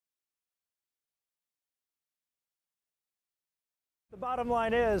The bottom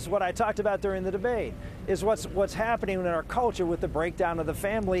line is what I talked about during the debate is what's happening in our culture with the breakdown of the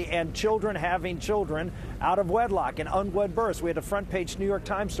family and children having children out of wedlock and unwed births. We had a front page New York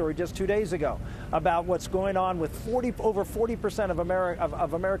Times story just 2 days ago about what's going on with over 40%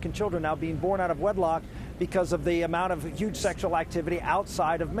 of American children now being born out of wedlock because of the amount of huge sexual activity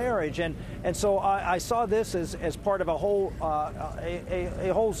outside of marriage. And so I saw this as part of a whole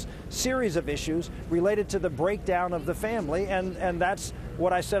series of issues related to the breakdown of the family, and that's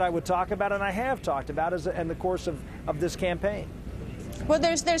what I said I would talk about, and I have talked about in the course of this campaign. Well,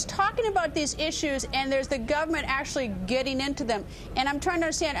 there's talking about these issues, and there's the government actually getting into them. And I'm trying to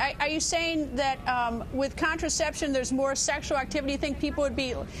understand, are you saying that with contraception there's more sexual activity? You think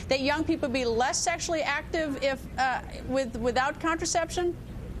that young people would be less sexually active if without contraception?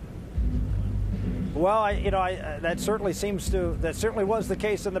 Well, that certainly was the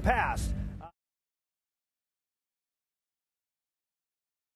case in the past.